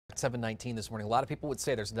7:19 this morning. A lot of people would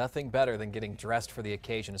say there's nothing better than getting dressed for the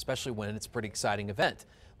occasion, especially when it's a pretty exciting event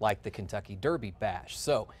like the Kentucky Derby Bash.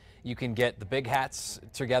 So you can get the big hats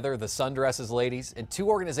together, the sundresses, ladies, and two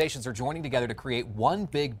organizations are joining together to create one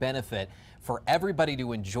big benefit for everybody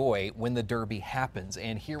to enjoy when the Derby happens.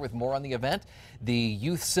 And here with more on the event, the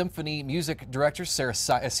Youth Symphony Music Director, Sarah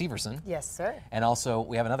Severson. Yes, sir. And also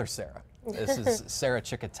we have another Sarah. This is Sarah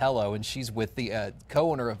Ciccatello, and she's with the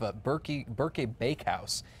co-owner of Burque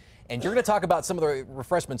Bakehouse. And you're going to talk about some of the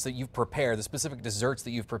refreshments that you've prepared, the specific desserts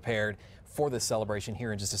that you've prepared for this celebration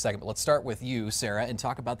here in just a second. But let's start with you, Sarah, and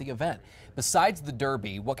talk about the event. Besides the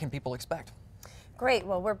Derby, what can people expect? Great.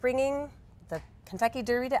 Well, we're bringing the Kentucky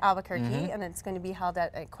Derby to Albuquerque, and it's going to be held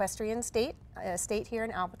at Equestrian State here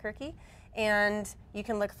in Albuquerque. And you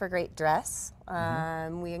can look for great dress.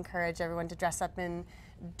 We encourage everyone to dress up in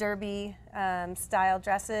Derby style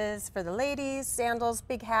dresses for the ladies, sandals,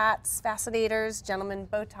 big hats, fascinators, gentlemen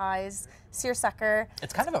bow ties, seersucker.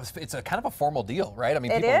 It's kind of a formal deal, right? I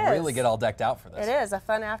mean, people really get all decked out for this. It is a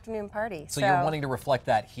fun afternoon party. So you're wanting to reflect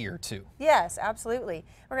that here too? Yes, absolutely.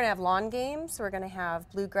 We're going to have lawn games. We're going to have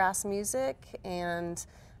bluegrass music and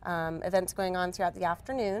events going on throughout the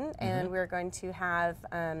afternoon, and we're going to have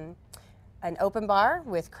an open bar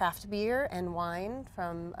with craft beer and wine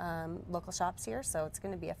from local shops here, so it's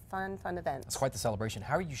going to be a fun event. It's quite the celebration.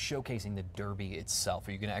 How are you showcasing the Derby itself?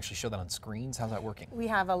 Are you going to actually show that on screens? How's that working? We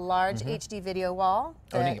have a large HD video wall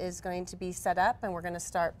that is going to be set up, and we're going to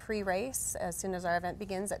start pre-race as soon as our event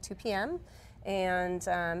begins at 2 p.m. and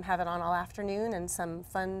have it on all afternoon, and some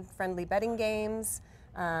fun, friendly betting games.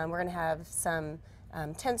 We're going to have some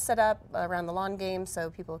tents set up around the lawn game so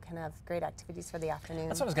people can have great activities for the afternoon.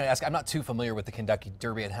 That's what I was going to ask. I'm not too familiar with the Kentucky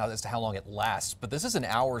Derby and as to how long it lasts, but this is an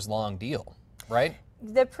hours-long deal, right?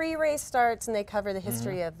 The pre-race starts and they cover the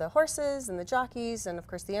history of the horses and the jockeys and of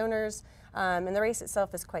course the owners. And the race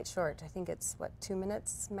itself is quite short. I think it's, what, 2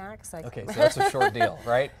 minutes max? Okay, so that's a short deal,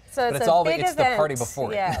 right? So but it's the party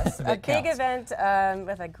before yes, it. Yes, a big event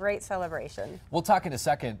with a great celebration. We'll talk in a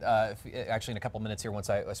second, actually in a couple minutes here once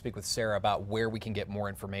I speak with Sarah about where we can get more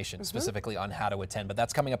information specifically on how to attend. But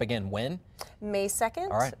that's coming up again when? May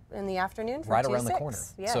 2nd in the afternoon from right 2 to around 6. the corner.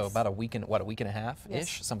 Yes. So about a week and a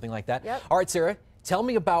half-ish, something like that. Yep. All right, Sarah. Tell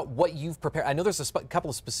me about what you've prepared. I know there's a couple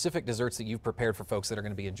of specific desserts that you've prepared for folks that are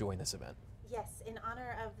going to be enjoying this event. Yes, in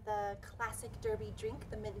honor of the classic Derby drink,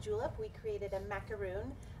 the mint julep, we created a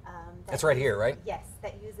macaroon. That's right here, right? Yes,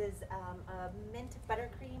 that uses a mint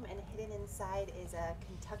buttercream, and hidden inside is a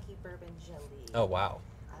Kentucky bourbon jelly. Oh, wow.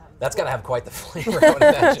 That's got to have quite the flavor, I would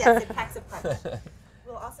imagine. Yes, it packs a punch.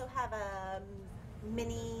 We'll also have a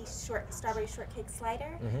mini strawberry shortcake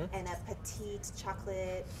slider and a petite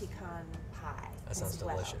chocolate pecan pie. That sounds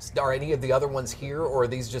delicious. Are any of the other ones here, or are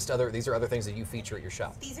these are other things that you feature at your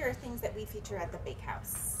shop? These are things that we feature at the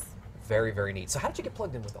bakehouse. Very, very neat. So how did you get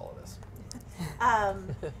plugged in with all of this?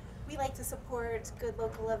 We like to support good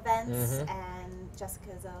local events, and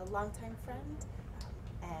Jessica's a longtime friend,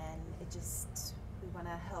 and we want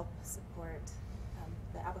to help support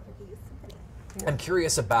the Albuquerque Youth Symphony. I'm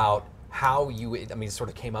curious about how you, sort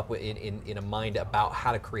of came up with in a mind about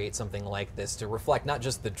how to create something like this to reflect not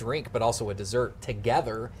just the drink, but also a dessert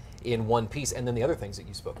together in one piece, and then the other things that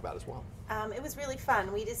you spoke about as well. It was really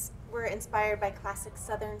fun. We just were inspired by classic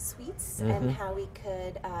Southern sweets and how we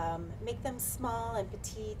could make them small and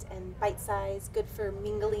petite and bite-sized, good for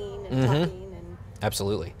mingling and talking. And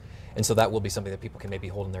absolutely. And so that will be something that people can maybe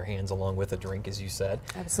hold in their hands along with a drink, as you said.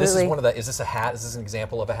 Absolutely. This is one of the, is this a hat? Is this an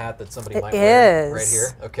example of a hat that somebody might wear right here?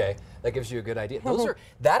 Okay, that gives you a good idea.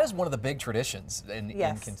 That is one of the big traditions in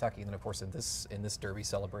Kentucky, and then of course in this Derby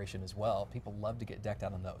celebration as well. People love to get decked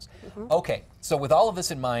out on those. Okay, so with all of this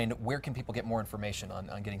in mind, where can people get more information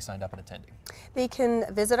on getting signed up and attending? They can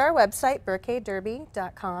visit our website,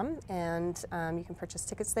 burquederby.com, and you can purchase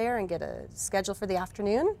tickets there and get a schedule for the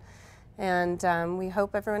afternoon. And we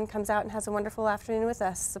hope everyone comes out and has a wonderful afternoon with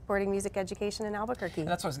us, supporting music education in Albuquerque. And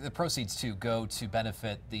that's what the proceeds to go to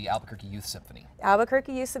benefit the Albuquerque Youth Symphony.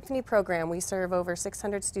 Albuquerque Youth Symphony Program. We serve over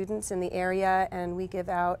 600 students in the area, and we give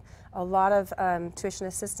out a lot of tuition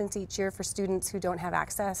assistance each year for students who don't have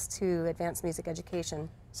access to advanced music education.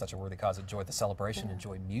 Such a worthy cause. Enjoy the celebration,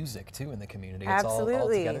 enjoy music too in the community. Absolutely. It's all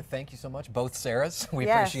together. Thank you so much, both Sarahs. We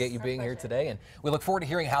appreciate you being here today, and we look forward to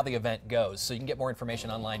hearing how the event goes. So you can get more information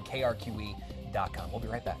online, krqe.com. We'll be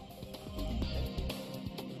right back.